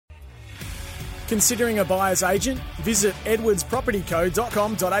Considering a buyer's agent? Visit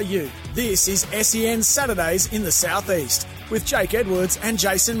edwardspropertyco.com.au. This is SEN Saturdays in the Southeast with Jake Edwards and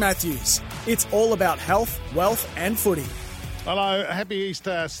Jason Matthews. It's all about health, wealth and footy. Hello, happy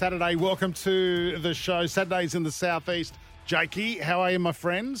Easter Saturday. Welcome to the show, Saturdays in the Southeast. Jakey, how are you, my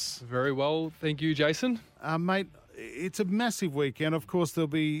friends? Very well, thank you, Jason. Mate, it's a massive weekend. Of course, there'll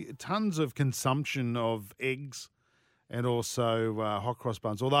be tons of consumption of eggs and also hot cross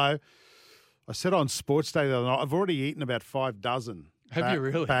buns. Although, I said on Sports Day the other night, I've already eaten about 6 Have you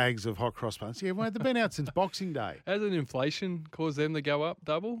really? bags of hot cross buns. Yeah, well, they've been out since Boxing Day. Hasn't inflation caused them to go up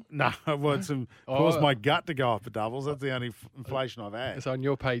double? No, well, it's caused my gut to go up for doubles. That's the only inflation I've had. It's on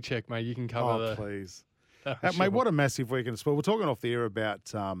your paycheck, mate. You can cover please. Sure. Mate, what a massive weekend of sport. We're talking off the air about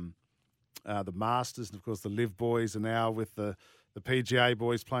the Masters, and of course the Live boys are now with the PGA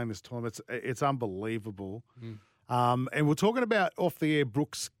boys playing this tournament. It's unbelievable. And we're talking about off the air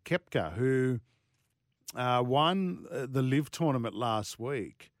Brooks Koepka, who won the Live tournament last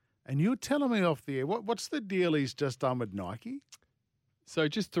week. And you're telling me off the air, what's the deal he's just done with Nike? So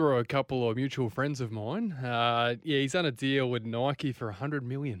just through a couple of mutual friends of mine, he's done a deal with Nike for $100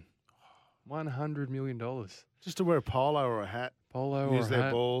 million. $100 million. Just to wear a polo or a hat. Use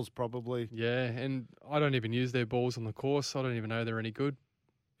their balls, probably. Yeah, and I don't even use their balls on the course. I don't even know they're any good.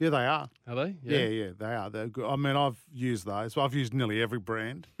 Yeah, they are. Are they? Yeah, they are. They're good. I mean, I've used those. I've used nearly every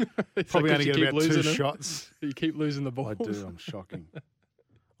brand. It's Probably like only you get keep about 2 losing them. shots. You keep losing the balls. I do. I'm shocking.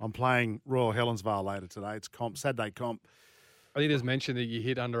 I'm playing Royal Helensvale later today. It's Saturday comp. I think there's mention that you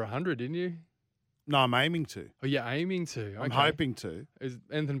hit under 100, didn't you? No, I'm aiming to. Oh, you're aiming to. I'm hoping to. Is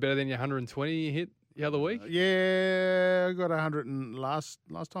anything better than your 120 you hit the other week? Yeah, I got 100 and last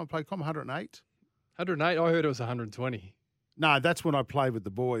time I played comp 108. 108. I heard it was 120. No, that's when I played with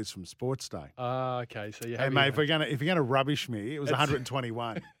the boys from Sports Day. Okay. So you have. Hey, mate, if you're gonna rubbish me, it was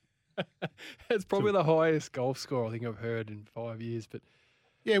 121. It's probably the highest golf score I think I've heard in 5 years. But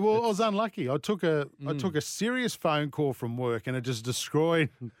yeah, well, I was unlucky. I took a serious phone call from work, and it just destroyed.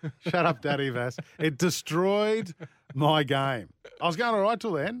 Shut up, Daddy Vass. It destroyed my game. I was going all right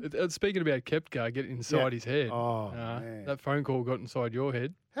till then. Speaking about Koepka, get inside his head. Oh, man. That phone call got inside your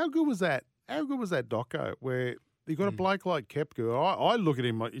head. How good was that? How good was that doco where you got a bloke like Koepka? I look at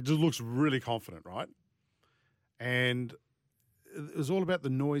him, he just looks really confident, right? And it was all about the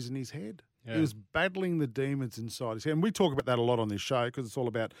noise in his head. Yeah. He was battling the demons inside his head. And we talk about that a lot on this show because it's all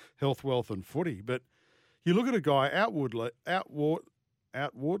about health, wealth and footy. But you look at a guy outwardly, that's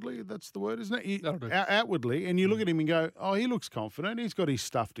the word, isn't it? Outwardly, and you look at him and go, oh, he looks confident. He's got his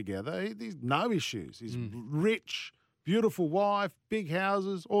stuff together. He's no issues. He's rich, beautiful wife, big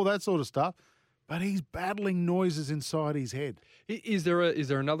houses, all that sort of stuff. But he's battling noises inside his head. Is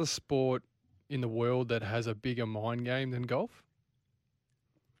there another sport in the world that has a bigger mind game than golf?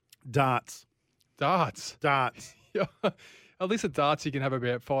 Darts. Yeah. At least at darts, you can have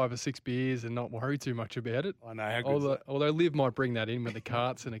about 5 or 6 beers and not worry too much about it. I know how good is that? Although Liv might bring that in with the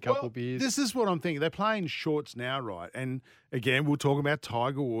carts and a couple of beers. This is what I'm thinking. They're playing shorts now, right? And again, we'll talk about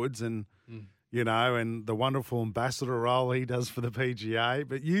Tiger Woods and and the wonderful ambassador role he does for the PGA.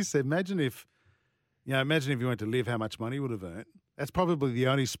 But you said, imagine if you went to Live, how much money he would have earned. That's probably the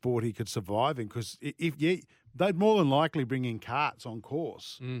only sport he could survive in because they'd more than likely bring in carts on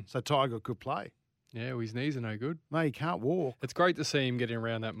course so Tiger could play. Yeah, well, his knees are no good. No, he can't walk. It's great to see him getting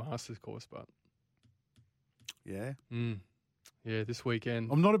around that Masters course, but... Yeah? Yeah, this weekend.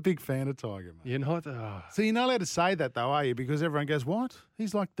 I'm not a big fan of Tiger, mate. You're not? So you're not allowed to say that, though, are you? Because everyone goes, what?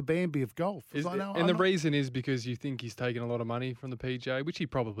 He's like the Bambi of golf. The reason is because you think he's taken a lot of money from the PGA, which he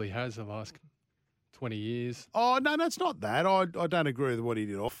probably has the last 20 years. Oh, no, that's not that. I don't agree with what he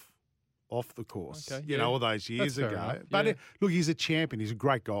did off the course, all those years ago. But look, he's a champion. He's a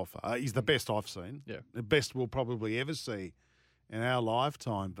great golfer. He's the best I've seen. Yeah. The best we'll probably ever see in our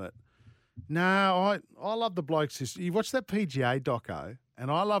lifetime. But no, I love the blokes. You watch that PGA doco,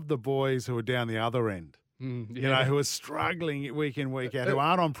 and I love the boys who are down the other end. Who are struggling week in, week out, who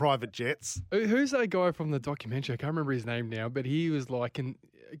aren't on private jets. Who's that guy from the documentary? I can't remember his name now, but he was like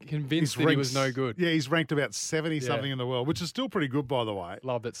convinced that he was no good. Yeah, he's ranked about 70-something in the world, which is still pretty good, by the way.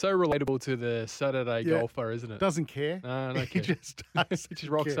 Loved it. So relatable to the Saturday golfer, isn't it? Doesn't care. No, he just does. He just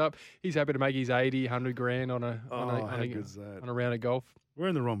rocks up. He's happy to make his 80, 100 grand on a round of golf. We're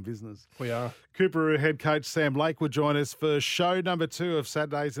in the wrong business. We are. Coorparoo head coach Sam Lake will join us for show number 2 of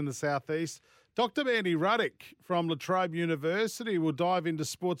Saturdays in the Southeast. Dr. Mandy Ruddock from La Trobe University will dive into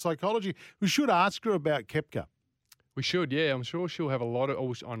sports psychology. We should ask her about Koepka. We should, yeah. I'm sure she'll have a lot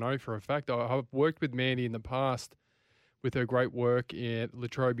of, I know for a fact, I've worked with Mandy in the past with her great work at La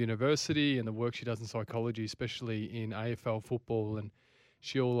Trobe University and the work she does in psychology, especially in AFL football, and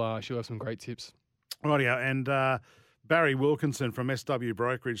she'll have some great tips. Rightio, and Barry Wilkinson from SW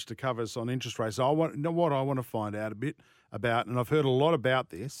Brokerage to cover us on interest rates. So I want to find out a bit about, and I've heard a lot about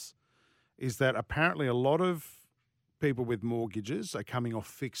this, is that apparently a lot of people with mortgages are coming off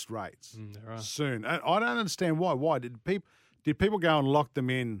fixed rates soon. And I don't understand why. Why did people go and lock them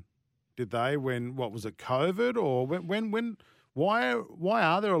in? Did they what was it, COVID, or when? Why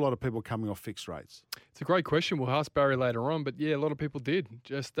are there a lot of people coming off fixed rates? It's a great question. We'll ask Barry later on, but yeah, a lot of people did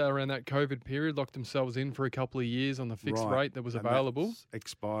just around that COVID period, locked themselves in for a couple of years on the fixed rate that was available. That's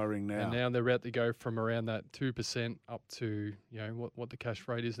expiring now. And now they're about to go from around that 2% up to what the cash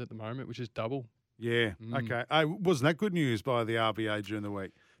rate is at the moment, which is double. Yeah. Okay. Wasn't that good news by the RBA during the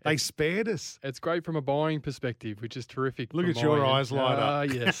week? They spared us. It's great from a buying perspective, which is terrific. Look at your eyes light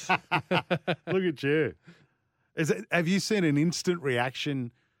up. Yes. Look at you. Have you seen an instant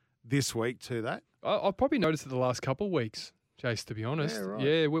reaction this week to that? I've probably noticed it the last couple of weeks, Jace, to be honest. Yeah, right.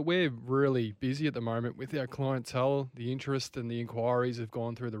 Yeah, we're really busy at the moment with our clientele. The interest and the inquiries have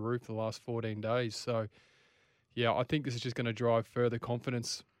gone through the roof the last 14 days. So, yeah, I think this is just going to drive further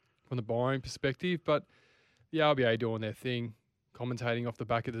confidence from the buying perspective. But the RBA doing their thing, commentating off the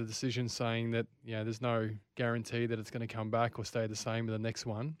back of the decision, saying that there's no guarantee that it's going to come back or stay the same with the next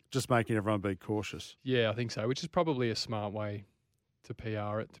one. Just making everyone be cautious. Yeah, I think so, which is probably a smart way to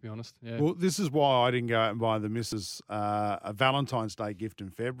PR it, to be honest. Yeah. Well, this is why I didn't go out and buy the missus a Valentine's Day gift in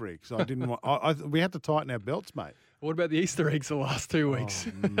February, because I didn't want. We had to tighten our belts, mate. What about the Easter eggs the last 2 weeks?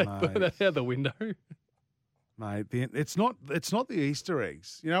 Put that out the window. Mate, it's not the Easter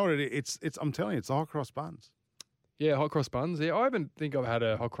eggs. You know what it is? It's I'm telling you, it's the hot cross buns. Yeah, hot cross buns. Yeah, I think I've had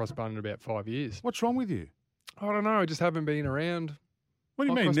a hot cross bun in about 5 years. What's wrong with you? I don't know. I just haven't been around. What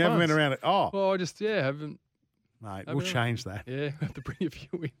do you mean? Never been around it? Oh. Well, I just, haven't. Mate, we'll change that. Yeah, I have to bring a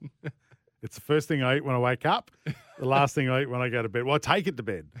few in. It's the first thing I eat when I wake up, the last thing I eat when I go to bed. Well, I take it to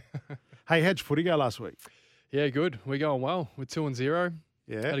bed. Hey, how'd your footy go last week? Yeah, good. We're going well. We're 2-0.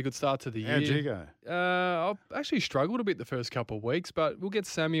 Yeah. Had a good start to the year. How'd you go? I actually struggled a bit the first couple of weeks, but we'll get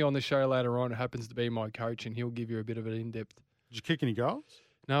Sammy on the show later on. It happens to be my coach, and he'll give you a bit of an in-depth. Did you kick any goals?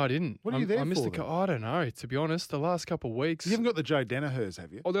 No, I didn't. What are you there I missed for? I don't know, to be honest. The last couple of weeks. You haven't got the Joe Danaher's,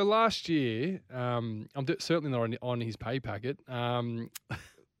 have you? Although last year, I'm certainly not on his pay packet. The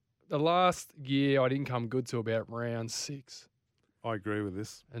last year, I didn't come good till about round 6. I agree with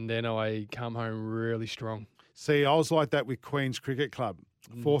this. And then I come home really strong. See, I was like that with Queen's Cricket Club,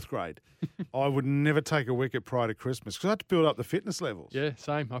 4th grade. I would never take a wicket prior to Christmas because I had to build up the fitness levels. Yeah,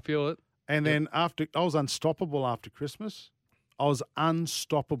 same. I feel it. And then I was unstoppable after Christmas. I was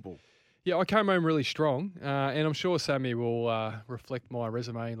unstoppable. Yeah, I came home really strong, and I'm sure Sammy will reflect my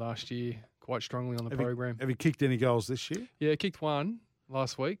resume last year quite strongly on the program. Have you kicked any goals this year? Yeah, kicked one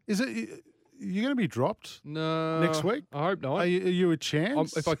last week. Is it you're going to be dropped? No, next week? I hope not. Are you a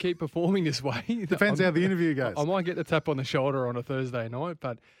chance? If I keep performing this way, depends how the interview goes. I might get the tap on the shoulder on a Thursday night,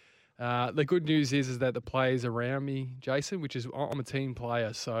 but the good news is that the players around me, Jason, which is I'm a team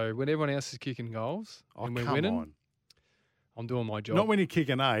player, so when everyone else is kicking goals and we're winning. On. I'm doing my job. Not when you kick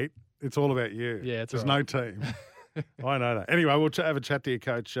an 8. It's all about you. Yeah, There's no team. I know that. Anyway, we'll have a chat to your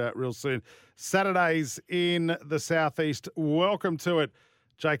coach real soon. Saturdays in the Southeast. Welcome to it.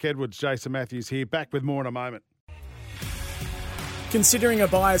 Jake Edwards, Jason Matthews here. Back with more in a moment. Considering a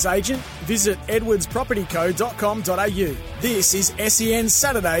buyer's agent? Visit edwardspropertyco.com.au. This is SEN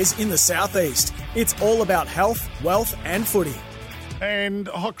Saturdays in the Southeast. It's all about health, wealth and footy. And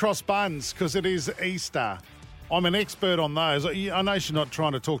hot cross buns, because it is Easter. I'm an expert on those. I know she's not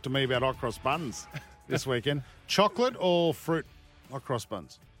trying to talk to me about hot cross buns this weekend. Chocolate or fruit hot cross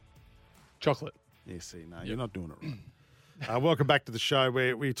buns? Chocolate. Yeah, see, no, you're not doing it right. Welcome back to the show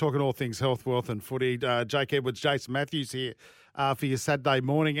where we're talking all things health, wealth and footy. Jake Edwards, Jason Matthews here for your Saturday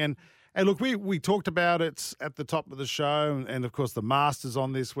morning. And look, we talked about it at the top of the show, and of course the Masters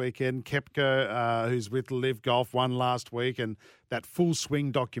on this weekend. Koepka, who's with Live Golf, won last week, and that Full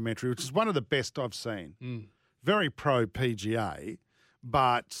Swing documentary, which is one of the best I've seen. Very pro PGA,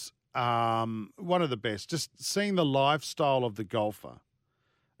 but one of the best. Just seeing the lifestyle of the golfer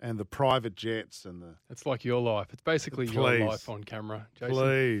and the private jets and the. It's like your life. It's basically your life on camera,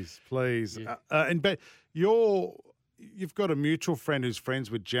 Jason. Please. Yeah. But you've got a mutual friend who's friends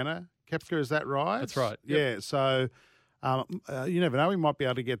with Jenna Koepka, is that right? That's right. Yep. Yeah. So you never know. We might be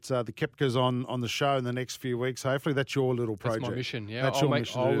able to get the Koepkas on the show in the next few weeks. Hopefully, that's your little project. That's my mission. Yeah, that's your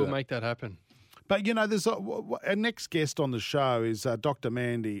mission. I will make that happen. But, there's our next guest on the show is Dr.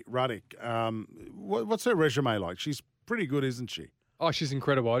 Mandy Ruddock. What's her resume like? She's pretty good, isn't she? Oh, she's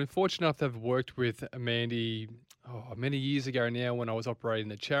incredible. I'm fortunate enough to have worked with Mandy many years ago now when I was operating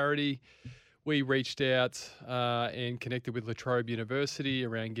the charity. we reached out and connected with La Trobe University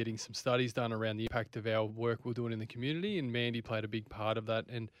around getting some studies done around the impact of our work we're doing in the community, and Mandy played a big part of that.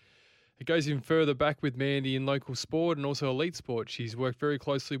 And it goes even further back with Mandy in local sport and also elite sport. She's worked very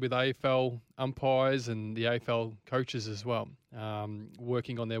closely with AFL umpires and the AFL coaches as well,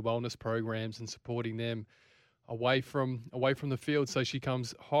 working on their wellness programs and supporting them away from the field. So she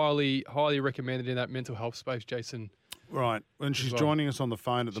comes highly recommended in that mental health space, Jason. Right. And she's joining us on the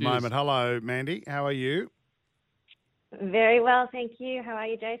phone at the moment. Hello, Mandy. How are you? Very well, thank you. How are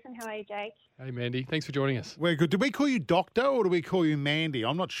you, Jason? How are you, Jake? Hey, Mandy. Thanks for joining us. We're good. Do we call you Doctor or do we call you Mandy?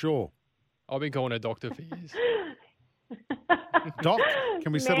 I'm not sure. I've been calling her Doctor for years. Doc?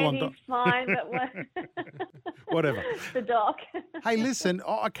 Can we settle on Doc? Fine, but whatever. The Doc. Hey, listen,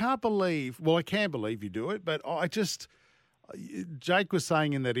 I can't believe, well, I can believe you do it, but Jake was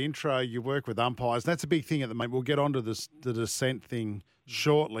saying in that intro you work with umpires. That's a big thing at the moment. We'll get onto the dissent thing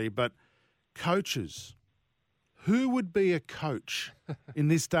shortly, but coaches, who would be a coach in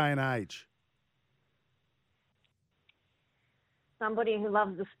this day and age? Somebody who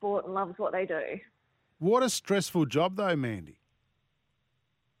loves the sport and loves what they do. What a stressful job, though, Mandy.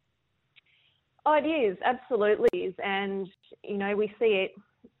 Oh, it is, absolutely is. And, we see it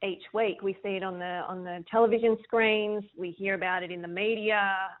each week. We see it on the television screens. We hear about it in the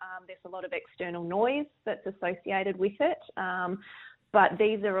media. There's a lot of external noise that's associated with it. But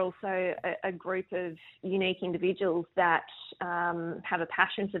these are also a group of unique individuals that have a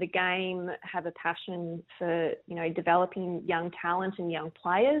passion for the game, have a passion for, developing young talent and young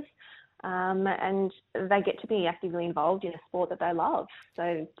players. And they get to be actively involved in a sport that they love.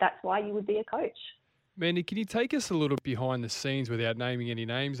 So that's why you would be a coach. Mandy, can you take us a little behind the scenes without naming any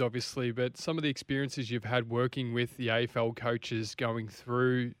names, obviously, but some of the experiences you've had working with the AFL coaches going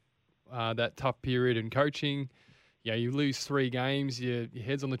through that tough period in coaching? You lose 3 games, your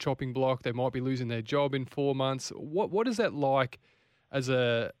head's on the chopping block. They might be losing their job in 4 months. What is that like as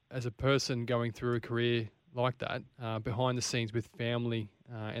a person going through a career like that, behind the scenes with family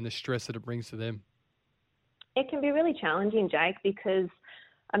and the stress that it brings to them? It can be really challenging, Jake, because,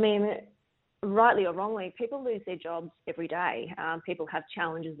 rightly or wrongly, people lose their jobs every day. People have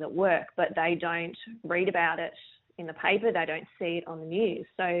challenges at work, but they don't read about it in the paper. They don't see it on the news.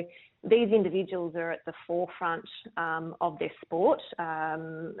 So these individuals are at the forefront of their sport.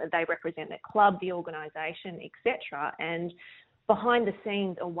 They represent their club, the organisation, etc. And behind the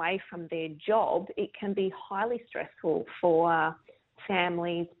scenes, away from their job, it can be highly stressful for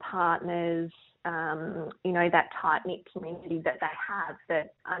families, partners, that tight-knit community that they have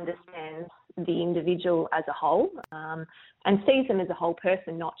that understands the individual as a whole and sees them as a whole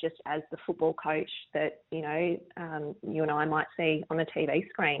person, not just as the football coach that, you and I might see on the TV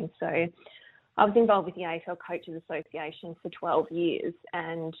screen. So I was involved with the AFL Coaches Association for 12 years,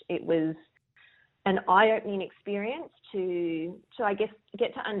 and it was an eye-opening experience to I guess,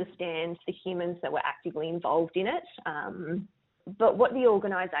 get to understand the humans that were actively involved in it. But what the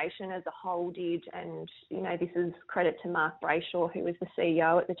organisation as a whole did, and, this is credit to Mark Brayshaw, who was the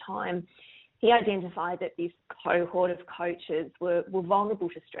CEO at the time, he identified that this cohort of coaches were vulnerable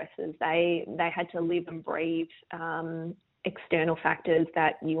to stresses. They had to live and breathe external factors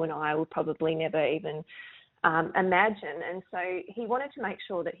that you and I would probably never even imagine. And so he wanted to make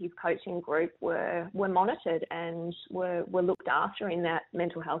sure that his coaching group were monitored and were looked after in that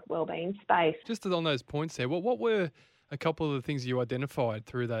mental health wellbeing space. Just on those points there, what were a couple of the things you identified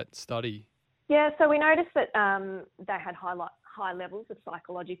through that study? Yeah, so we noticed that they had high levels of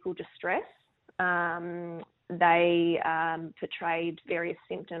psychological distress. They portrayed various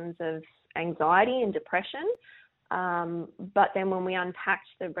symptoms of anxiety and depression. But then when we unpacked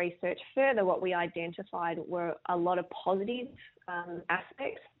the research further, what we identified were a lot of positive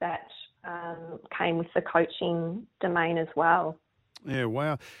aspects that came with the coaching domain as well. Yeah,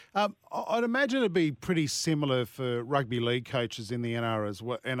 wow. I'd imagine it'd be pretty similar for rugby league coaches in the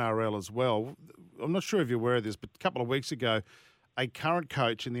NRL as well. I'm not sure if you're aware of this, but a couple of weeks ago, a current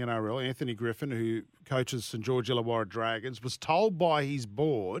coach in the NRL, Anthony Griffin, who coaches St George Illawarra Dragons, was told by his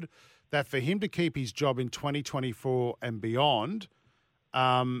board that for him to keep his job in 2024 and beyond,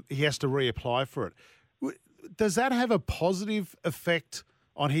 he has to reapply for it. Does that have a positive effect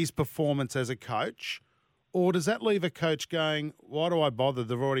on his performance as a coach? Or does that leave a coach going, why do I bother?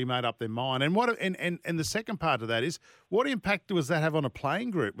 They've already made up their mind. And and the second part of that is, what impact does that have on a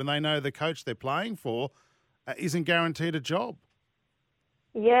playing group when they know the coach they're playing for isn't guaranteed a job?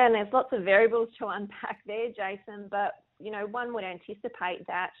 Yeah, and there's lots of variables to unpack there, Jason. But, one would anticipate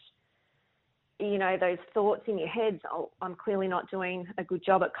that those thoughts in your heads, oh, I'm clearly not doing a good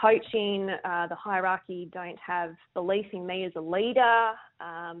job at coaching. The hierarchy don't have belief in me as a leader.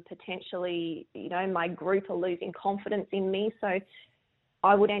 Potentially, my group are losing confidence in me. So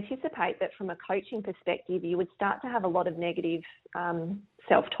I would anticipate that from a coaching perspective, you would start to have a lot of negative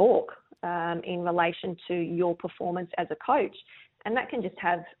self-talk in relation to your performance as a coach. And that can just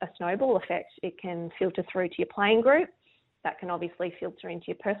have a snowball effect. It can filter through to your playing group. That can obviously filter into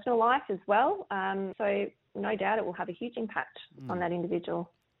your personal life as well. So no doubt it will have a huge impact on that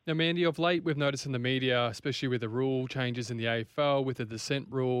individual. Now, Mandy, of late we've noticed in the media, especially with the rule changes in the AFL, with the dissent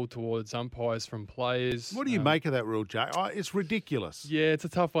rule towards umpires from players. What do you make of that rule, Jay? Oh, it's ridiculous. Yeah, it's a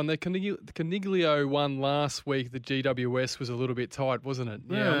tough one. The Coniglio one last week, the GWS was a little bit tight, wasn't it?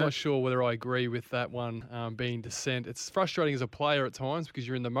 Yeah, I'm not sure whether I agree with that one being dissent. It's frustrating as a player at times because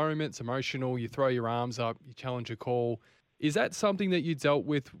you're in the moment, it's emotional, you throw your arms up, you challenge a call. Is that something that you dealt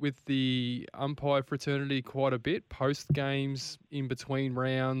with the umpire fraternity quite a bit, post-games, in between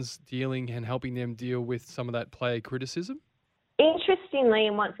rounds, dealing and helping them deal with some of that player criticism? Interestingly,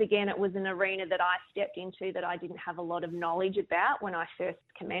 and once again, it was an arena that I stepped into that I didn't have a lot of knowledge about when I first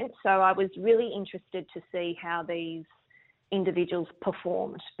commenced. So I was really interested to see how these individuals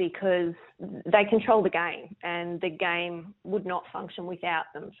performed because they control the game and the game would not function without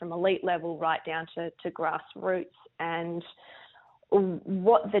them, from elite level right down to grassroots. And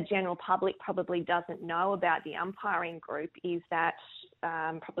what the general public probably doesn't know about the umpiring group is that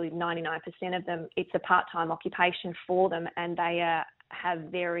probably 99% of them, it's a part-time occupation for them, and they have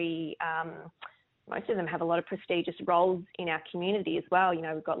most of them have a lot of prestigious roles in our community as well.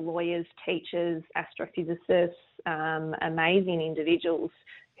 We've got lawyers, teachers, astrophysicists, amazing individuals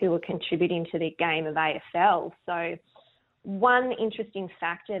who are contributing to the game of AFL. So one interesting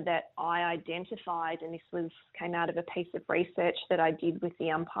factor that I identified, and this came out of a piece of research that I did with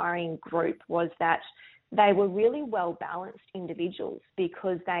the umpiring group, was that they were really well-balanced individuals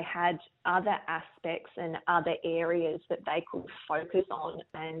because they had other aspects and other areas that they could focus on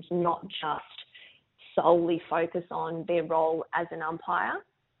and not just solely focus on their role as an umpire.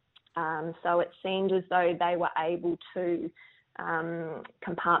 So it seemed as though they were able to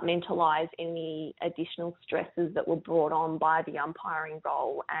compartmentalise any additional stresses that were brought on by the umpiring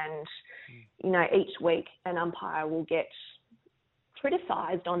role. And, each week an umpire will get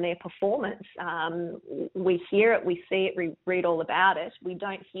criticised on their performance. We hear it, we see it, we read all about it. We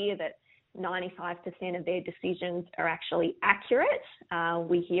don't hear that 95% of their decisions are actually accurate.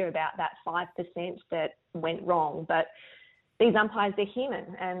 We hear about that 5% that went wrong. But these umpires, they're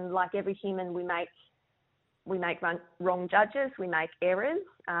human. And like every human, we make wrong judges, we make errors.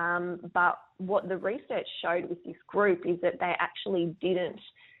 But what the research showed with this group is that they actually didn't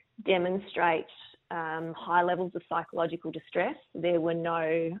demonstrate high levels of psychological distress. There were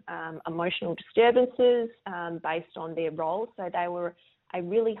no emotional disturbances based on their role. So they were a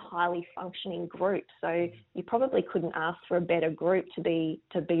really highly functioning group. So you probably couldn't ask for a better group to be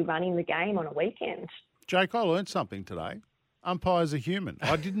running the game on a weekend. Jake, I learned something today. Umpires are human.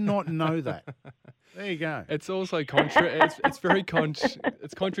 I did not know that. There you go. It's also it's very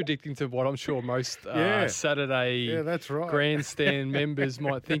it's contradicting to what I'm sure most Saturday that's right. grandstand members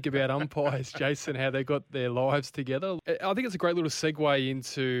might think about umpires, Jason, how they got their lives together. I think it's a great little segue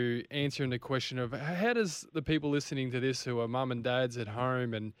into answering the question of how does the people listening to this who are mum and dads at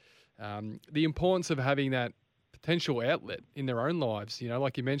home and the importance of having that potential outlet in their own lives.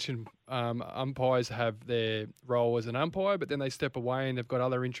 Like you mentioned, umpires have their role as an umpire, but then they step away and they've got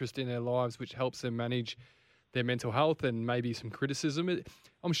other interest in their lives, which helps them manage their mental health and maybe some criticism.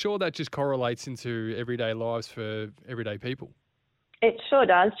 I'm sure that just correlates into everyday lives for everyday people. It sure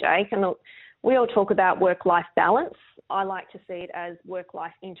does, Jake. And we all talk about work-life balance. I like to see it as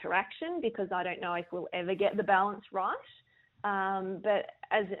work-life interaction because I don't know if we'll ever get the balance right. But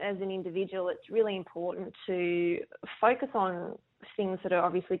as an individual, it's really important to focus on things that are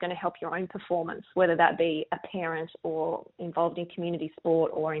obviously going to help your own performance, whether that be a parent or involved in community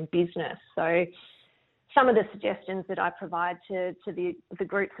sport or in business. So some of the suggestions that I provide to the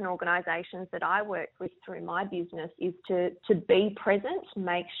groups and organisations that I work with through my business is to be present,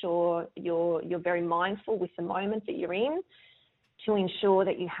 make sure you're very mindful with the moment that you're in, to ensure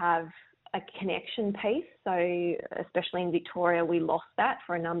that you have a connection piece. So especially in Victoria, we lost that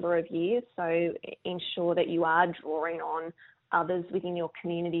for a number of years. So ensure that you are drawing on others within your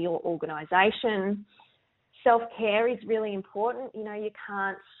community or organisation. Self-care is really important. You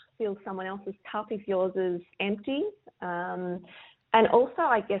can't fill someone else's cup if yours is empty. And also,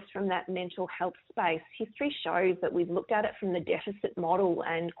 I guess, from that mental health space, history shows that we've looked at it from the deficit model,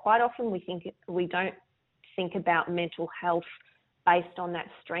 and quite often we don't think about mental health based on that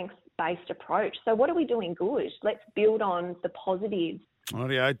strength-based approach. So what are we doing good? Let's build on the positives.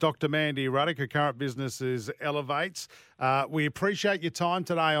 Rightio. Dr. Mandy Ruddock, her current business is Elevates. We appreciate your time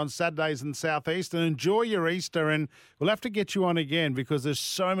today on Saturdays in the South East, and enjoy your Easter, and we'll have to get you on again because there's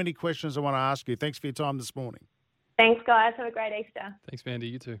so many questions I want to ask you. Thanks for your time this morning. Thanks, guys. Have a great Easter. Thanks, Mandy.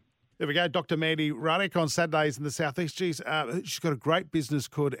 You too. There we go, Dr. Mandy Ruddock on Saturdays in the South East. Geez, she's got a great business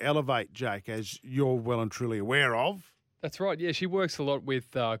called Elevate, Jake, as you're well and truly aware of. That's right. Yeah, she works a lot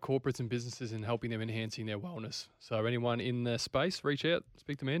with corporates and businesses and helping them enhancing their wellness. So anyone in the space, reach out,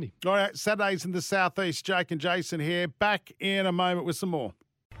 speak to Mandy. All right, Saturdays in the South East. Jake and Jason here. Back in a moment with some more.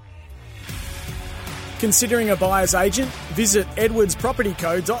 Considering a buyer's agent? Visit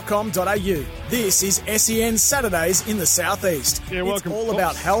edwardspropertyco.com.au. This is SEN Saturdays in the South East. Yeah, it's welcome. all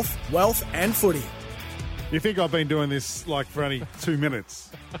about health, wealth and footy. You think I've been doing this for only 2 minutes?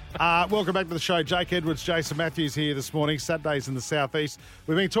 Welcome back to the show. Jake Edwards, Jason Matthews here this morning. Saturdays in the South East.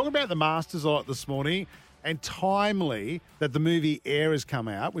 We've been talking about the Masters a lot this morning, and timely that the movie Air has come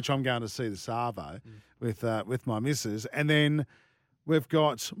out, which I'm going to see this Arvo with my missus, and then we've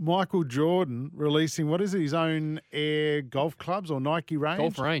got Michael Jordan releasing, what is it, his own Air golf clubs or Nike range?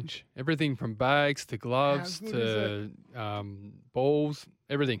 Golf range. Everything from bags to gloves to balls,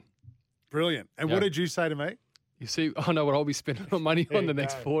 everything. Brilliant. And what did you say to me? You see, I know what I'll be spending my money on the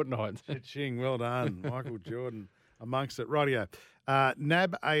next fortnight. Ching, well done. Michael Jordan amongst it. Rightio.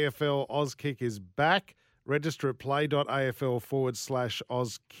 NAB AFL Auskick is back. Register at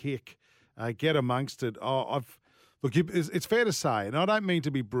play.afl/Auskick. Get amongst it. Look, it's fair to say, and I don't mean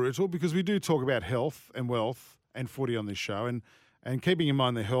to be brutal, because we do talk about health and wealth and footy on this show, and keeping in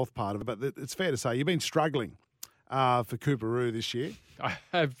mind the health part of it, but it's fair to say you've been struggling for Coorparoo this year. I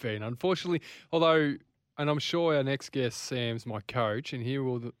have been, unfortunately, although, and I'm sure our next guest, Sam's my coach, and he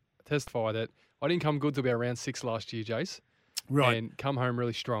will testify that I didn't come good till about round 6 last year, Jace. Right. And come home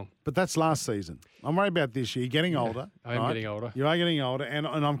really strong. But that's last season. I'm worried about this year. You're getting older. I am getting older. You are getting older, and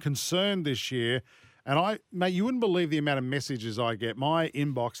I'm concerned this year. And mate, you wouldn't believe the amount of messages I get. My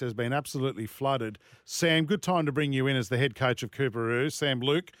inbox has been absolutely flooded. Sam, good time to bring you in as the head coach of Coorparoo. Sam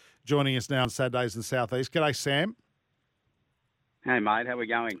Luke joining us now on Saturdays in the South East. G'day, Sam. Hey, mate. How we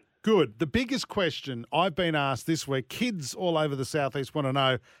going? Good. The biggest question I've been asked this week, kids all over the South East want to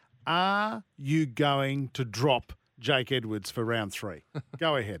know, are you going to drop Jake Edwards for round 3?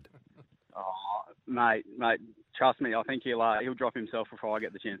 Go ahead. Oh, mate, trust me. I think he'll drop himself before I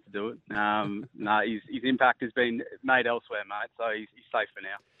get the chance to do it. No, his impact has been made elsewhere, mate. So he's safe for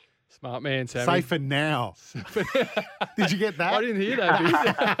now. Smart man, Sammy. Safe for now. Did you get that? I didn't hear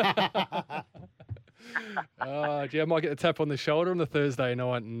that. I might get the tap on the shoulder on the Thursday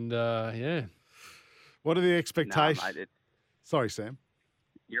night, and yeah. What are the expectations? Nah, mate, Sorry, Sam.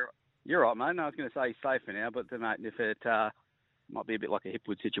 You're right, mate. No, I was going to say he's safe for now, but mate, if it might be a bit like a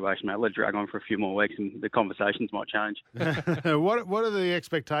Hipwood situation, mate, let it drag on for a few more weeks and the conversations might change. What are the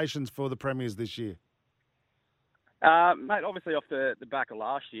expectations for the Premiers this year? Mate, obviously off the back of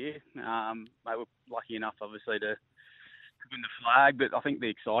last year, mate, we're lucky enough, obviously, to win the flag. But I think the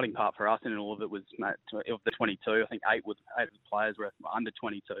exciting part for us in all of it was, mate, of the 22, I think 8 of the players were under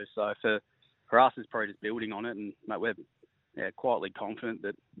 22. So for us, it's probably just building on it, and mate, we're quietly confident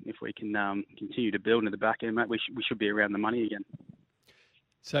that if we can continue to build into the back end, mate, we should be around the money again.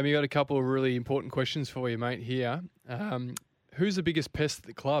 Sam, you got a couple of really important questions for you, mate, here. Who's the biggest pest at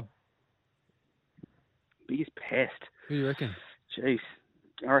the club? Biggest pest? Who do you reckon? Jeez,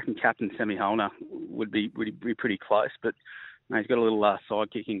 I reckon Captain Semi Holner would be pretty close, but mate, he's got a little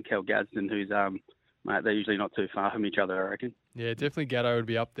sidekick in Kel Gadsden who's, mate, they're usually not too far from each other, I reckon. Yeah, definitely Gatto would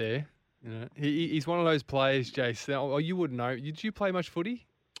be up there. You know, he's one of those players, Jason. Oh, you wouldn't know. Did you play much footy?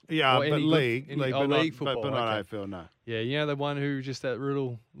 Yeah, but league football, but not AFL, no. Yeah, you know the one who just that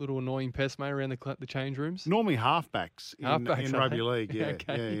little annoying pest, mate, around the change rooms? Normally halfbacks in rugby league, yeah.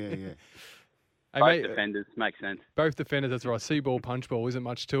 Okay. Yeah. Hey, both defenders, makes sense. Both defenders, that's right. See ball, punch ball, isn't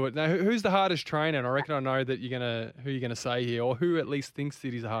much to it. Now, who's the hardest trainer? And I reckon I know that who you're gonna say here, or who at least thinks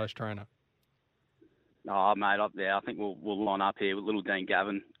that he's the hardest trainer. Oh, mate, I think we'll line up here with little Dean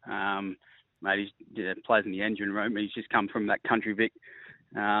Gavin. Mate, he plays in the engine room. He's just come from that country Vic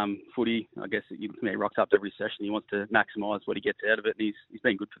footy. I guess he rocks up to every session. He wants to maximise what he gets out of it, and he's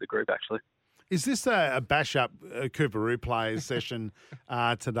been good for the group, actually. Is this a bash-up Coorparoo players session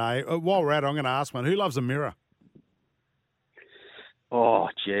today? While we're at it, I'm going to ask one. Who loves a mirror? Oh,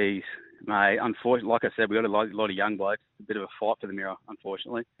 geez. Mate, unfortunately, like I said, we've got a lot of young blokes. A bit of a fight for the mirror,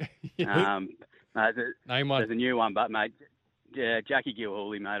 unfortunately. Name one. There's a new one, but, mate, yeah, Jackie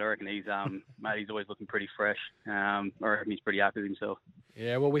Gilhooly, mate. I reckon he's always looking pretty fresh. I reckon he's pretty happy with himself.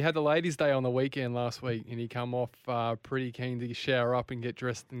 Yeah, well, we had the ladies' day on the weekend last week, and he come off pretty keen to shower up and get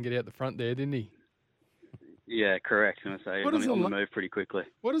dressed and get out the front there, didn't he? Yeah, correct. And I say he's on the move pretty quickly.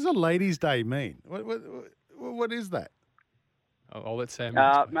 What does a ladies' day mean? What is that? I'll let Sam.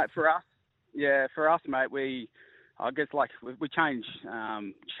 Mate, for us, mate, we change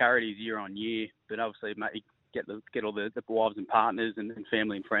charities year on year, but obviously, mate, you get all the wives and partners and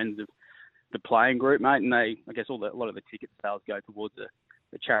family and friends of the playing group, mate, and a lot of the ticket sales go towards the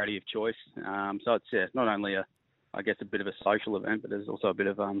charity of choice. So it's not only a bit of a social event, but there's also a bit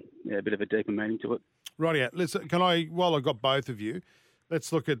of a deeper meaning to it. Right, yeah. Listen, while I've got both of you,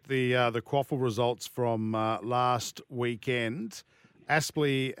 let's look at the quaffle results from last weekend.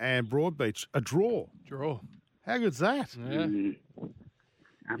 Aspley and Broadbeach, a draw. How good's that? Yeah.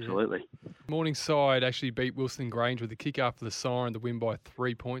 Absolutely. Yeah. Morningside actually beat Wilson Grange with a kick after the siren to win by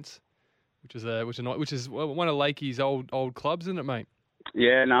 3 points, which is one of Lakey's old clubs, isn't it, mate?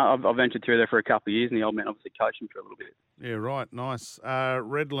 Yeah, no, I've ventured through there for a couple of years, and the old man obviously coached him for a little bit. Yeah, right. Nice.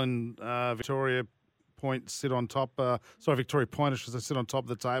 Redland, Victoria Points sit on top. Victoria Pointers sit on top of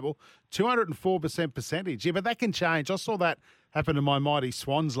the table. 204% percentage. Yeah, but that can change. I saw that happen to my mighty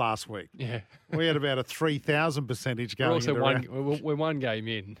Swans last week. Yeah, we had about a 3,000 percentage going. We're one game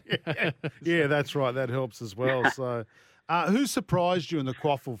in. Yeah, that's right. That helps as well. So, who surprised you in the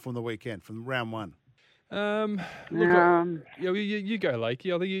quaffle from the weekend, from round one? You go,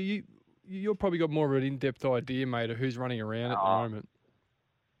 Lakey. I think you've probably got more of an in-depth idea, mate, of who's running around at the moment.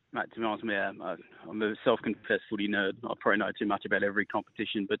 Mate, to be honest with you, I'm a self-confessed footy nerd. I probably know too much about every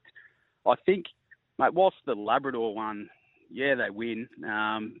competition, but I think, mate, whilst the Labrador one, yeah, they win.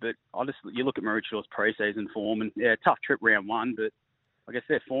 But you look at Maroochydor's pre-season form, and yeah, tough trip round one, but I guess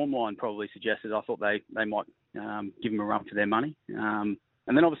their form line probably suggested I thought they might give them a run for their money. And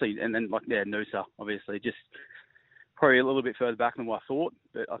then Noosa, obviously, just probably a little bit further back than what I thought.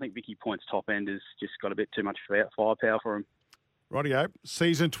 But I think Vicky Point's top end has just got a bit too much firepower for him. Rightio.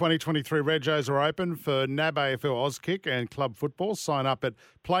 Season 2023 Regos are open for NAB AFL Auskick and club football. Sign up at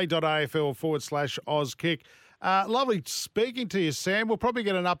play.afl/Auskick. Lovely speaking to you, Sam. We'll probably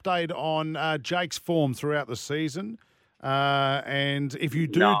get an update on Jake's form throughout the season. And if you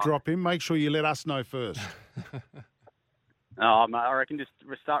do drop him, make sure you let us know first. Mate, I reckon just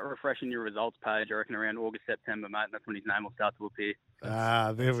start refreshing your results page. I reckon around August, September, mate, and that's when his name will start to appear.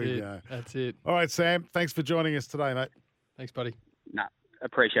 There we go. That's it. All right, Sam, thanks for joining us today, mate. Thanks, buddy.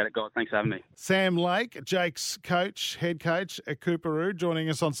 Appreciate it, guys. Thanks for having me. Sam Lake, Jake's head coach at Coorparoo, joining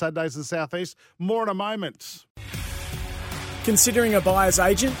us on Saturdays in the South East. More in a moment. Considering a buyer's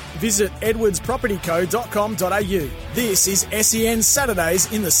agent? Visit edwardspropertyco.com.au. This is SEN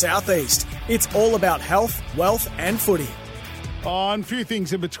Saturdays in the South East. It's all about health, wealth and footy. And a few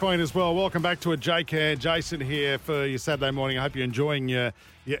things in between as well. Welcome back to Jake and Jason here for your Saturday morning. I hope you're enjoying your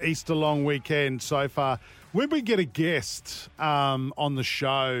Easter long weekend so far. When we get a guest on the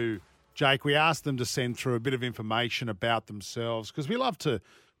show, Jake, we ask them to send through a bit of information about themselves because we like to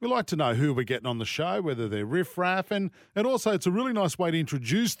know who we're getting on the show, whether they're riff-raff, and also it's a really nice way to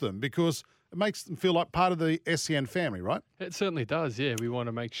introduce them because it makes them feel like part of the SEN family, right? It certainly does, yeah. We want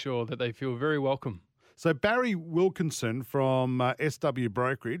to make sure that they feel very welcome. So Barry Wilkinson from SW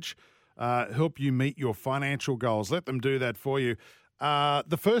Brokerage help you meet your financial goals. Let them do that for you.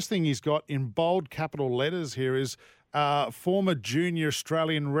 The first thing he's got in bold capital letters here is former junior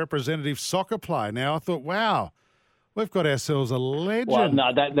Australian representative soccer player. Now, I thought, wow, we've got ourselves a legend. Well,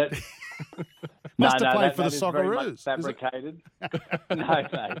 no, that must have played for the Socceroos. Fabricated. No,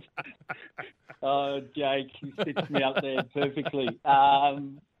 mate. Oh, Jake, he sits me up there perfectly.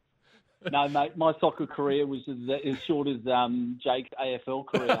 No, mate, my soccer career was as short as Jake's AFL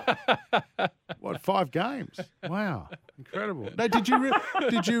career. What, 5 games? Wow, incredible. Now, did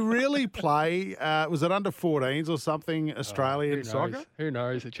you really play? Was it under 14s or something? Australian soccer? Who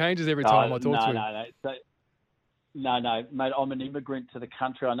knows? It changes every time I talk to him. No, mate. I'm an immigrant to the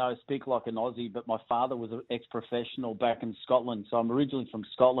country. I know I speak like an Aussie, but my father was an ex-professional back in Scotland, so I'm originally from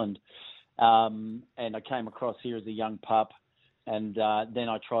Scotland, and I came across here as a young pup. And then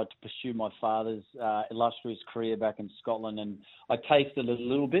I tried to pursue my father's illustrious career back in Scotland, and I tasted it a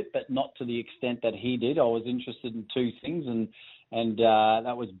little bit, but not to the extent that he did. I was interested in 2 things, and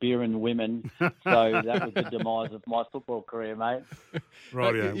that was beer and women. So that was the demise of my football career, mate.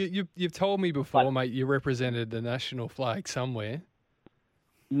 Right, yeah. You've told me before, mate, you represented the national flag somewhere.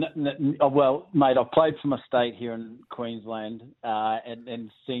 Well, mate, I've played for my state here in Queensland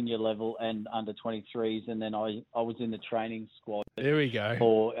and senior level and under 23s, and then I was in the training squad. There we go.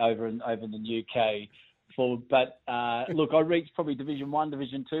 Over in the UK But look, I reached probably Division 1,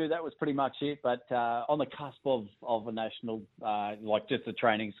 Division 2. That was pretty much it. But on the cusp of a national, like just a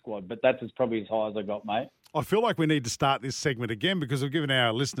training squad. But that's probably as high as I got, mate. I feel like we need to start this segment again because we've given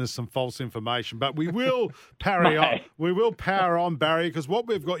our listeners some false information. But we will parry on. We will power on, Barry, because what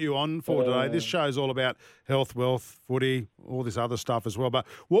we've got you on for today, this show is all about health, wealth, footy, all this other stuff as well. But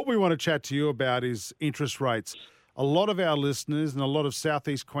what we want to chat to you about is interest rates. A lot of our listeners and a lot of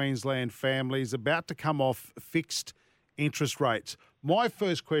Southeast Queensland families about to come off fixed interest rates. My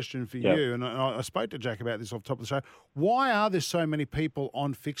first question for you, and I spoke to Jack about this off the top of the show, why are there so many people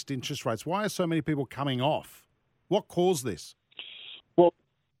on fixed interest rates? Why are so many people coming off? What caused this? Well,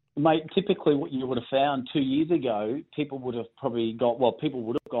 mate, typically what you would have found 2 years ago, people would have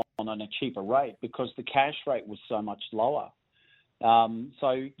gone on a cheaper rate because the cash rate was so much lower.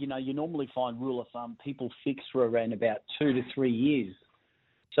 So, you normally find, rule of thumb, people fix for around about 2 to 3 years.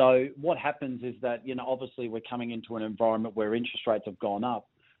 So what happens is that, obviously we're coming into an environment where interest rates have gone up.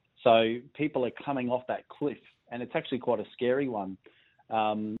 So people are coming off that cliff, and it's actually quite a scary one.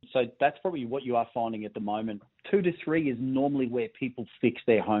 So that's probably what you are finding at the moment. 2 to 3 is normally where people fix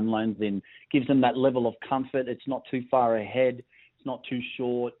their home loans in. Gives them that level of comfort. It's not too far ahead. It's not too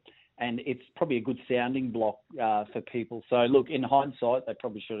short. And it's probably a good sounding block for people. So, look, in hindsight, they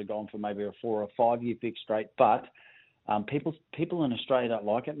probably should have gone for maybe a 4 or 5 year fixed rate. But people in Australia don't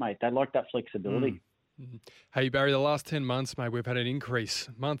like it, mate. They like that flexibility. Mm-hmm. Hey, Barry, the last 10 months, mate, we've had an increase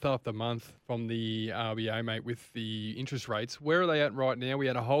month after month from the RBA, mate, with the interest rates. Where are they at right now? We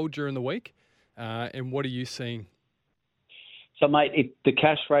had a hold during the week. And what are you seeing? So, mate, the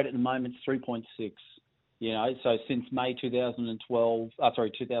cash rate at the moment is 3.6. So since May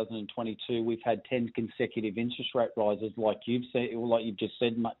 2022, we've had 10 consecutive interest rate rises, like you've just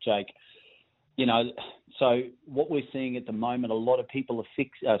said, Jake. So what we're seeing at the moment, a lot of people are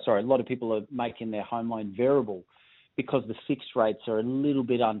making their home loan variable because the fixed rates are a little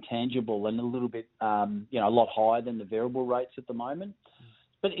bit untangible and a little bit, a lot higher than the variable rates at the moment.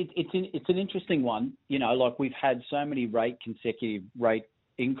 But it's an interesting one. Like we've had so many consecutive rate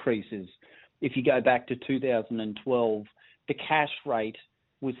increases. If you go back to 2012, the cash rate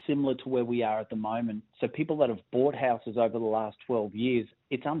was similar to where we are at the moment. So people that have bought houses over the last 12 years,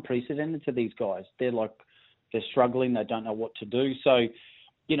 it's unprecedented to these guys. They're struggling. They don't know what to do. So,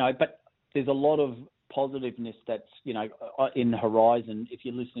 but there's a lot of positiveness that's, in the horizon. If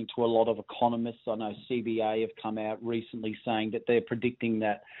you're listening to a lot of economists, I know CBA have come out recently saying that they're predicting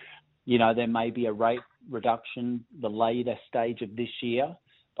that, there may be a rate reduction the later stage of this year.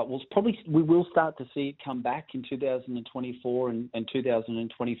 But we will start to see it come back in 2024 and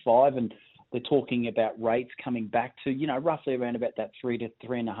 2025, and they're talking about rates coming back to roughly around about that 3 to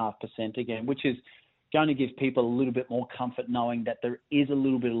 3.5% again, which is going to give people a little bit more comfort knowing that there is a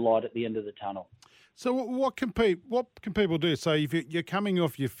little bit of light at the end of the tunnel. So what can people do? So if you're coming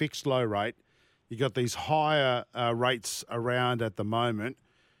off your fixed low rate, you got these higher rates around at the moment.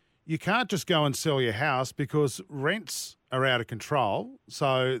 You can't just go and sell your house because rents are out of control.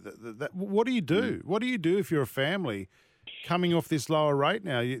 So what do you do? What do you do if you're a family coming off this lower rate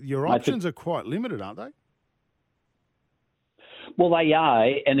now? Your options are quite limited, aren't they? Well, they are,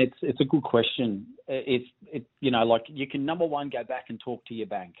 and it's a good question. Like you can, number one, go back and talk to your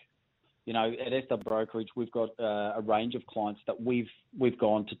bank. At SW Brokerage, we've got a range of clients that we've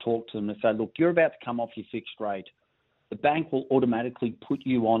gone to talk to them and say, look, you're about to come off your fixed rate. The bank will automatically put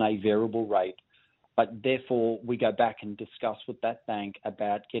you on a variable rate, but therefore we go back and discuss with that bank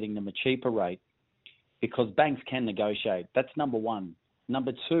about getting them a cheaper rate because banks can negotiate. That's number one.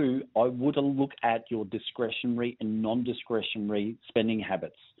 Number two, I would look at your discretionary and non-discretionary spending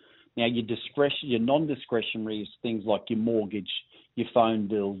habits. Now, your non-discretionary is things like your mortgage, your phone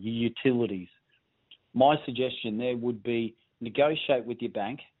bill, your utilities. My suggestion there would be negotiate with your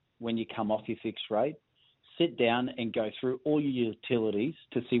bank when you come off your fixed rate. Sit down and go through all your utilities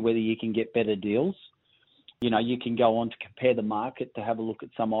to see whether you can get better deals. You can go on to compare the market to have a look at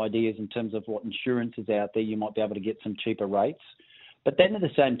some ideas in terms of what insurance is out there. You might be able to get some cheaper rates. But then at the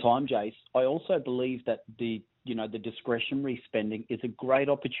same time, Jace, I also believe that the discretionary spending is a great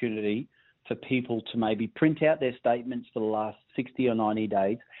opportunity for people to maybe print out their statements for the last 60 or 90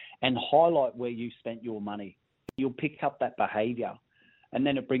 days and highlight where you spent your money. You'll pick up that behaviour. And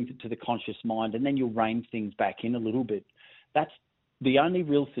then it brings it to the conscious mind, and then you'll rein things back in a little bit. That's the only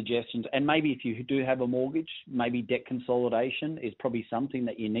real suggestions. And maybe if you do have a mortgage, maybe debt consolidation is probably something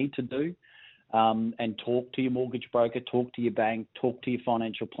that you need to do. And talk to your mortgage broker, talk to your bank, talk to your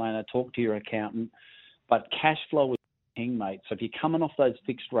financial planner, talk to your accountant. But cash flow is king, mate. So if you're coming off those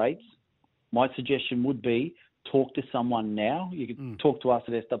fixed rates, my suggestion would be talk to someone now. You can talk to us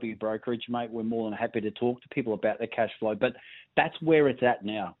at SW Brokerage, mate. We're more than happy to talk to people about their cash flow. But that's where it's at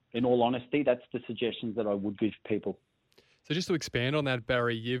now. In all honesty, that's the suggestions that I would give people. So just to expand on that,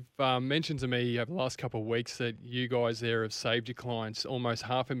 Barry, you've mentioned to me over the last couple of weeks that you guys there have saved your clients almost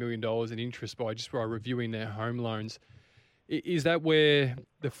 $500,000 in interest by reviewing their home loans. Is that where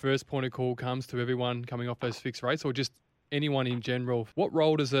the first point of call comes to everyone coming off those fixed rates, or just anyone in general? What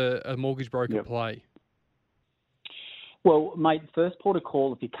role does a mortgage broker play? Well, mate, first port of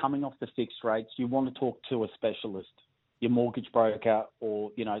call, if you're coming off the fixed rates, you want to talk to a specialist, your mortgage broker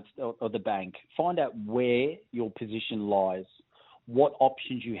or the bank. Find out where your position lies, what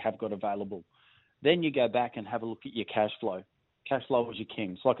options you have got available. Then you go back and have a look at your cash flow. Cash flow is your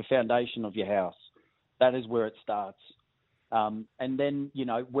king. It's like a foundation of your house. That is where it starts. And then,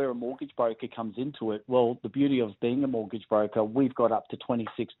 where a mortgage broker comes into it, well, the beauty of being a mortgage broker, we've got up to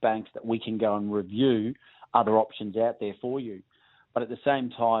 26 banks that we can go and review other options out there for you. But at the same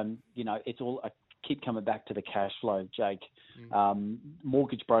time, it's all, I keep coming back to the cash flow, Jake.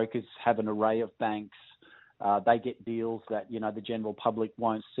 Mortgage brokers have an array of banks. They get deals that, the general public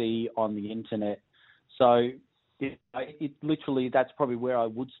won't see on the internet. So it literally, that's probably where I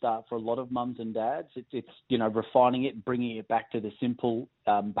would start for a lot of mums and dads. It's refining it, bringing it back to the simple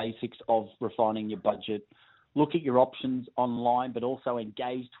basics of refining your budget. Look at your options online, but also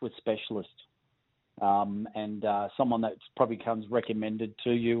engage with specialists. And someone that probably comes recommended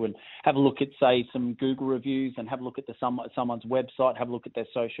to you, and have a look at, say, some Google reviews, and have a look at someone's website, have a look at their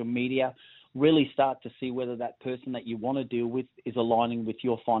social media, really start to see whether that person that you want to deal with is aligning with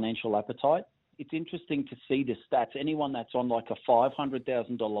your financial appetite. It's interesting to see the stats. Anyone that's on like a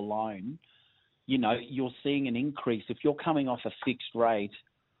 $500,000 loan, you're seeing an increase. If you're coming off a fixed rate,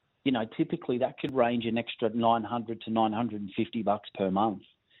 typically that could range an extra $900 to $950 per month.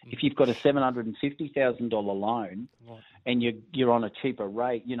 If you've got a $750,000 loan and you're on a cheaper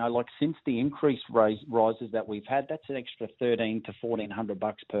rate, since the increased rises that we've had, that's an extra $1,300 to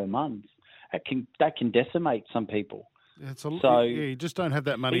 $1,400 per month. That can decimate some people. You just don't have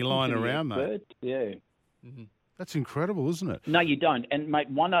that money lying around, mate. Yeah. Mm-hmm. That's incredible, isn't it? No, you don't. And, mate,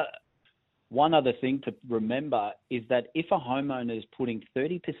 one other thing to remember is that if a homeowner is putting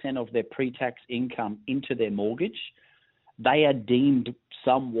 30% of their pre-tax income into their mortgage, they are deemed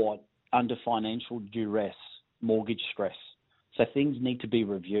somewhat under financial duress, mortgage stress. So things need to be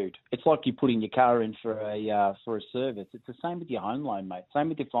reviewed. It's like you putting your car in for a service. It's the same with your home loan, mate. Same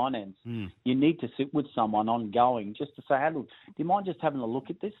with your finance. You need to sit with someone ongoing just to say, "Hey, look, do you mind just having a look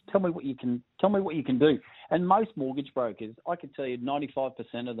at this? Tell me what you can do." And most mortgage brokers, I can tell you,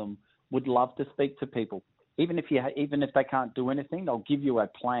 95% of them would love to speak to people. Even if they can't do anything, they'll give you a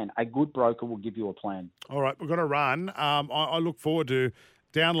plan. A good broker will give you a plan. All right, we've got to run. I look forward to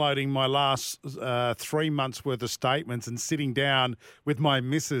downloading my last 3 months' worth of statements and sitting down with my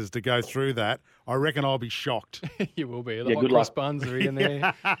missus to go through that. I reckon I'll be shocked. You will be. The hot cross buns are in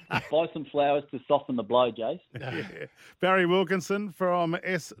there. Buy some flowers to soften the blow, Jace. Yeah. Barry Wilkinson from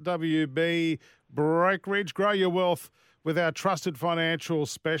SWB Brokerage. Grow your wealth with our trusted financial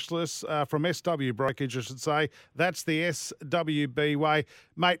specialists from SW Brokerage, I should say. That's the SWB way.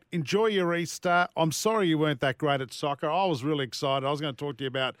 Mate, enjoy your Easter. I'm sorry you weren't that great at soccer. I was really excited. I was going to talk to you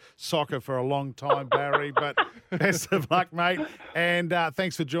about soccer for a long time, Barry, but best of luck, mate. And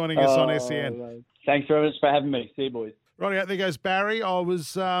thanks for joining us on SEN. Mate. Thanks very much for having me. See you, boys. Right, there goes Barry. I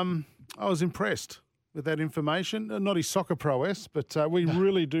was impressed with that information. Not his soccer prowess, but we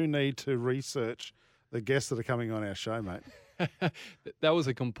really do need to research the guests that are coming on our show, mate. That was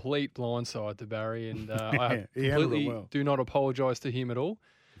a complete blindside to Barry, and I he completely do not apologise to him at all.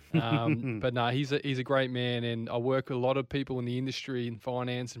 But no, he's a great man, and I work with a lot of people in the industry in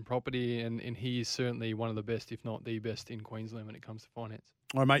finance and property, and he is certainly one of the best, if not the best, in Queensland when it comes to finance.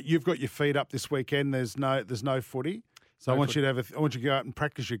 All right, mate, you've got your feet up this weekend. There's no footy, so I want you to go out and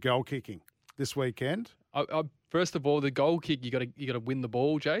practice your goal kicking this weekend. First of all, the goal kick, you got to win the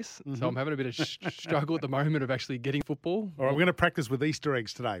ball, Jace. Mm-hmm. So I'm having a bit of struggle at the moment of actually getting football. All right, we're going to practice with Easter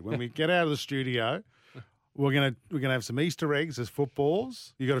eggs today. When we get out of the studio, we're going to have some Easter eggs as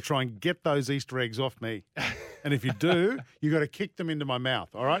footballs. You got to try and get those Easter eggs off me, and if you do, you got to kick them into my mouth.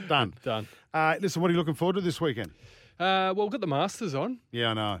 All right, done. Done. Listen, what are you looking forward to this weekend? Well, we've got the Masters on. Yeah,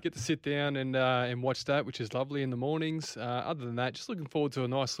 I know. Get to sit down and watch that, which is lovely in the mornings. Other than that, just looking forward to a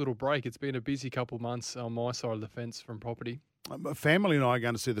nice little break. It's been a busy couple of months on my side of the fence from property. My family and I are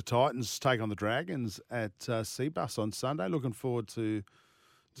going to see the Titans take on the Dragons at Seabus on Sunday. Looking forward to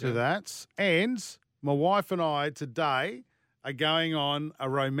that. And my wife and I today are going on a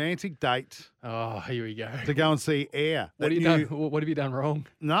romantic date Oh, here we go. to go and see Air. What have you done wrong?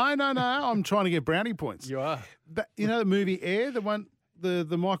 No. I'm trying to get brownie points. You are. You know the movie Air,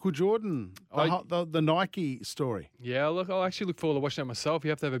 the Michael Jordan, the Nike story. Yeah, look, I'll actually look forward to watching that myself. You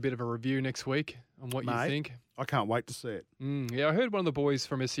have to have a bit of a review next week on what you think. I can't wait to see it. Yeah, I heard one of the boys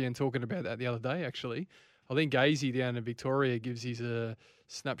from SEN talking about that the other day, actually. I think Gazy down in Victoria gives his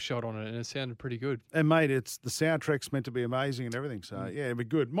snapshot on it, and it sounded pretty good. And, mate, the soundtrack's meant to be amazing and everything, so, yeah, it'd be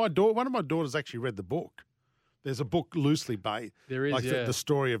good. One of my daughters actually read the book. There's a book loosely based. There is, like the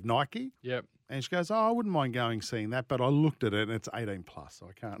story of Nike. Yep. And she goes, I wouldn't mind seeing that, but I looked at it and it's 18 plus, so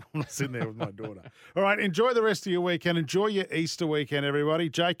I can't. I'm not sitting there with my daughter. All right, enjoy the rest of your weekend. Enjoy your Easter weekend, everybody.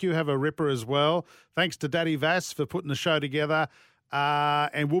 Jake, you have a ripper as well. Thanks to Daddy Vass for putting the show together.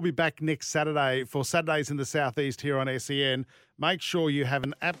 And we'll be back next Saturday for Saturdays in the Southeast here on SEN. Make sure you have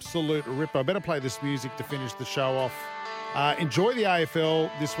an absolute ripper. I better play this music to finish the show off. Enjoy the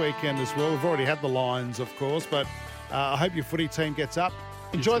AFL this weekend as well. We've already had the Lions, of course, but I hope your footy team gets up.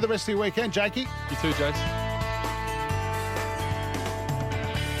 Enjoy the rest of your weekend, Jakey. You too, Jace.